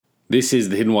This is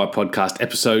the Hidden Why Podcast,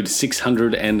 episode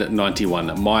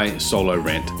 691, my solo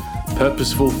rant.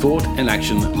 Purposeful thought and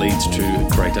action leads to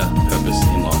greater purpose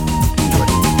in life. Enjoy.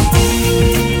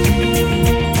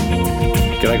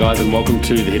 G'day guys and welcome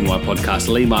to the Hidden Why Podcast.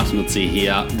 Lee Martinuzzi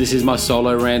here. This is my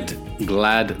solo rant.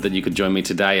 Glad that you could join me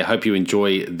today. I hope you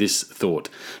enjoy this thought.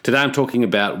 Today I'm talking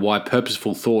about why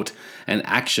purposeful thought and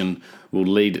action will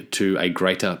lead to a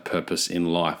greater purpose in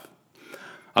life.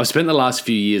 I've spent the last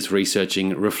few years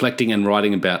researching, reflecting and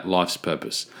writing about life's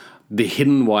purpose. The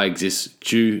hidden why exists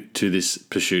due to this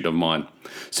pursuit of mine.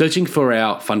 Searching for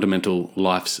our fundamental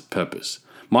life's purpose.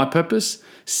 My purpose?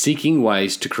 Seeking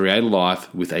ways to create a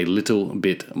life with a little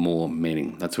bit more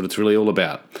meaning. That's what it's really all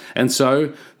about. And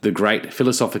so the great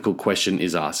philosophical question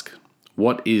is asked,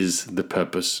 what is the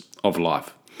purpose of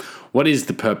life? What is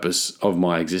the purpose of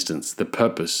my existence? The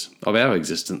purpose of our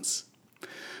existence?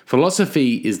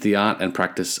 Philosophy is the art and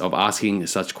practice of asking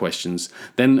such questions,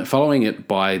 then following it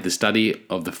by the study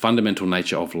of the fundamental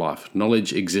nature of life,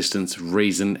 knowledge, existence,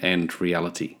 reason, and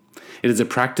reality. It is a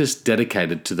practice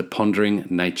dedicated to the pondering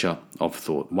nature of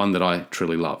thought, one that I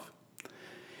truly love.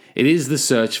 It is the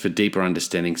search for deeper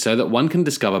understanding so that one can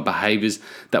discover behaviors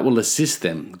that will assist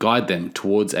them, guide them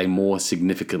towards a more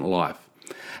significant life.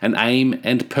 An aim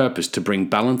and purpose to bring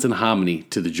balance and harmony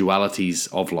to the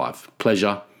dualities of life,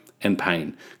 pleasure and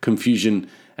pain, confusion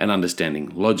and understanding,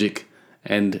 logic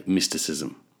and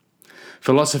mysticism.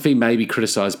 Philosophy may be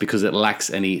criticized because it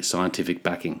lacks any scientific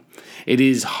backing. It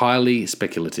is highly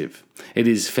speculative. It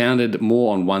is founded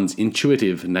more on one's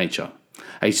intuitive nature,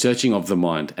 a searching of the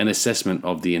mind, an assessment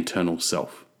of the internal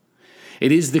self.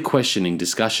 It is the questioning,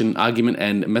 discussion, argument,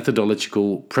 and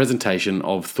methodological presentation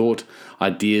of thought,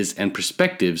 ideas, and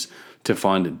perspectives to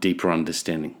find deeper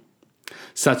understanding.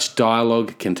 Such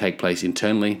dialogue can take place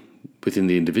internally within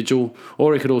the individual,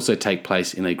 or it could also take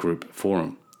place in a group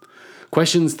forum.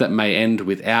 Questions that may end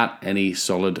without any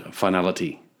solid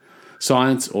finality.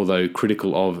 Science, although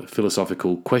critical of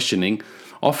philosophical questioning,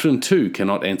 often too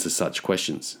cannot answer such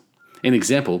questions. An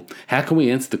example, how can we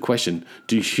answer the question,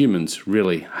 do humans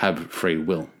really have free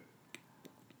will?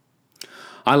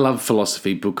 I love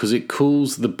philosophy because it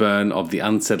cools the burn of the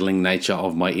unsettling nature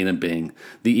of my inner being.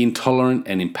 The intolerant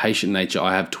and impatient nature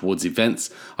I have towards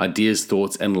events, ideas,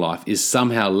 thoughts, and life is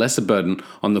somehow less a burden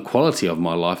on the quality of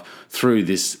my life through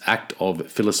this act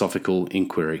of philosophical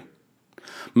inquiry.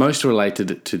 Most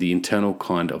related to the internal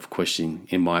kind of questioning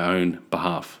in my own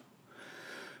behalf.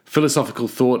 Philosophical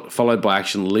thought followed by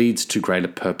action leads to greater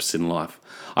purpose in life.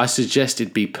 I suggest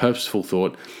it be purposeful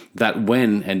thought that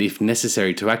when and if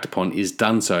necessary to act upon is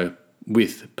done so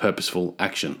with purposeful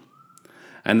action.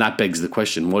 And that begs the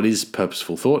question, what is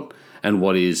purposeful thought and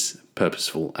what is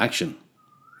purposeful action?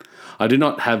 I do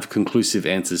not have conclusive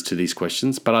answers to these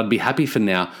questions, but I'd be happy for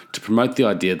now to promote the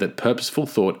idea that purposeful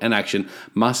thought and action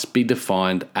must be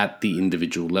defined at the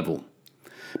individual level.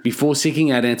 Before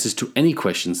seeking out answers to any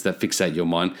questions that fixate your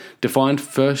mind, define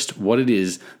first what it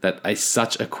is that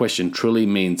such a question truly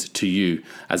means to you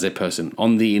as a person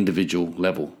on the individual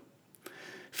level.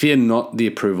 Fear not the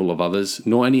approval of others,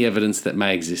 nor any evidence that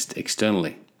may exist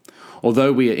externally.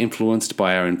 Although we are influenced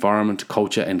by our environment,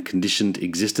 culture, and conditioned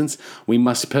existence, we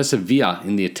must persevere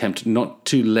in the attempt not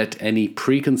to let any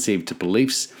preconceived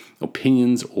beliefs,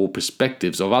 opinions, or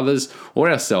perspectives of others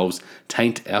or ourselves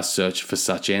taint our search for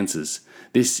such answers.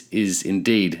 This is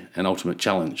indeed an ultimate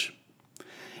challenge.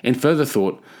 In further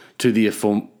thought to the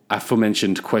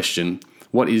aforementioned question,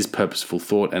 what is purposeful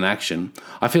thought and action?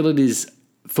 I feel it is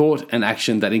thought and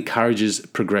action that encourages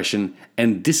progression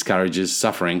and discourages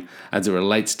suffering as it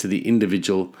relates to the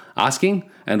individual asking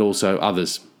and also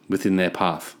others within their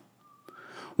path.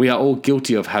 We are all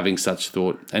guilty of having such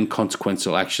thought and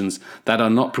consequential actions that are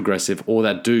not progressive or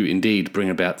that do indeed bring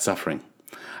about suffering.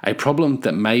 A problem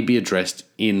that may be addressed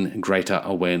in greater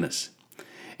awareness.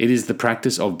 It is the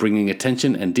practice of bringing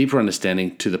attention and deeper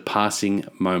understanding to the passing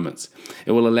moments.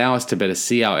 It will allow us to better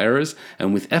see our errors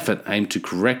and with effort aim to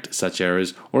correct such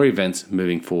errors or events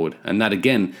moving forward. And that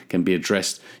again can be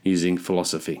addressed using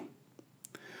philosophy.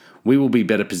 We will be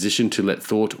better positioned to let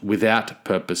thought without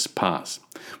purpose pass.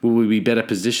 We will be better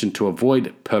positioned to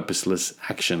avoid purposeless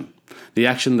action, the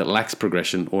action that lacks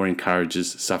progression or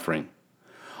encourages suffering.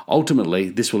 Ultimately,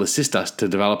 this will assist us to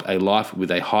develop a life with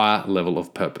a higher level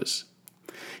of purpose.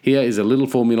 Here is a little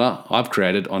formula I've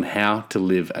created on how to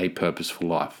live a purposeful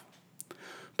life.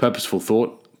 Purposeful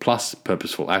thought plus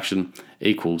purposeful action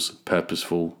equals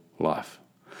purposeful life.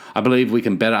 I believe we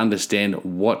can better understand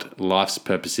what life's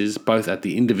purpose is, both at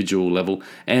the individual level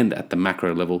and at the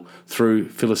macro level, through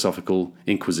philosophical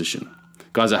inquisition.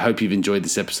 Guys, I hope you've enjoyed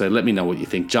this episode. Let me know what you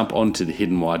think. Jump on to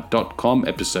thehiddenwhy.com,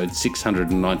 episode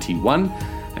 691.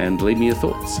 and leave me your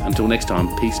thoughts. Until next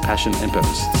time, peace, passion, and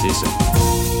purpose. See you soon.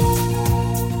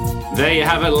 There you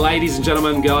have it, ladies and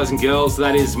gentlemen, guys and girls.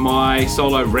 That is my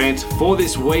solo rant for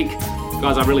this week.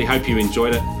 Guys, I really hope you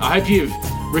enjoyed it. I hope you've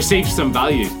received some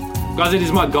value. Guys, it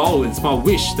is my goal, it's my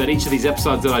wish that each of these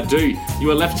episodes that I do, you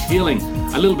are left feeling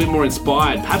a little bit more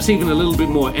inspired, perhaps even a little bit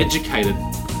more educated.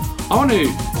 I want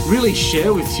to really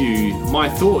share with you my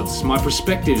thoughts, my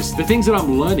perspectives, the things that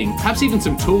I'm learning, perhaps even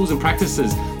some tools and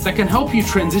practices that can help you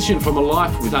transition from a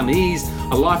life with unease,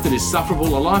 a life that is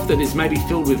sufferable, a life that is maybe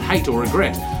filled with hate or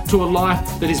regret, to a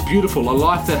life that is beautiful, a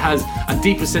life that has a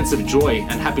deeper sense of joy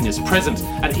and happiness present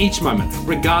at each moment,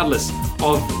 regardless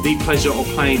of the pleasure or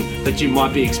pain that you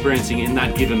might be experiencing in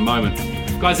that given moment.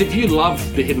 Guys, if you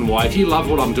love The Hidden Why, if you love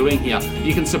what I'm doing here,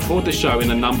 you can support the show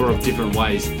in a number of different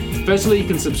ways. Firstly, you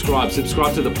can subscribe to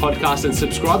the podcast and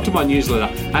subscribe to my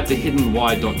newsletter at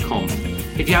thehiddenwhy.com.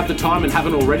 If you have the time and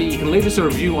haven't already, you can leave us a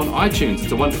review on iTunes.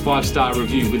 It's a 1 to 5 star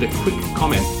review with a quick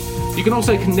comment. You can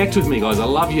also connect with me, guys. I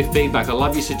love your feedback. I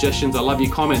love your suggestions. I love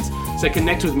your comments. So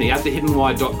connect with me at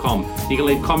thehiddenwhy.com. You can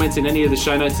leave comments in any of the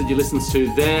show notes that you listen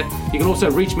to there. You can also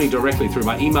reach me directly through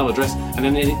my email address and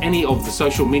then any of the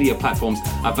social media platforms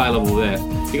available there.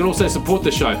 You can also support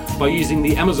the show by using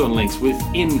the Amazon links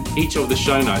within each of the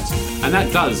show notes. And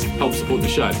that does help support the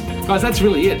show. Guys, that's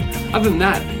really it. Other than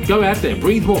that, go out there,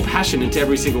 breathe more passion into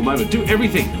every single moment. Do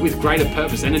everything with greater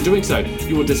purpose. And in doing so,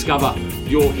 you will discover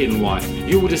your hidden why.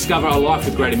 You will discover a life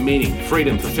with greater meaning,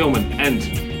 freedom, fulfillment, and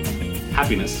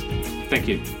happiness. Thank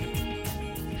you.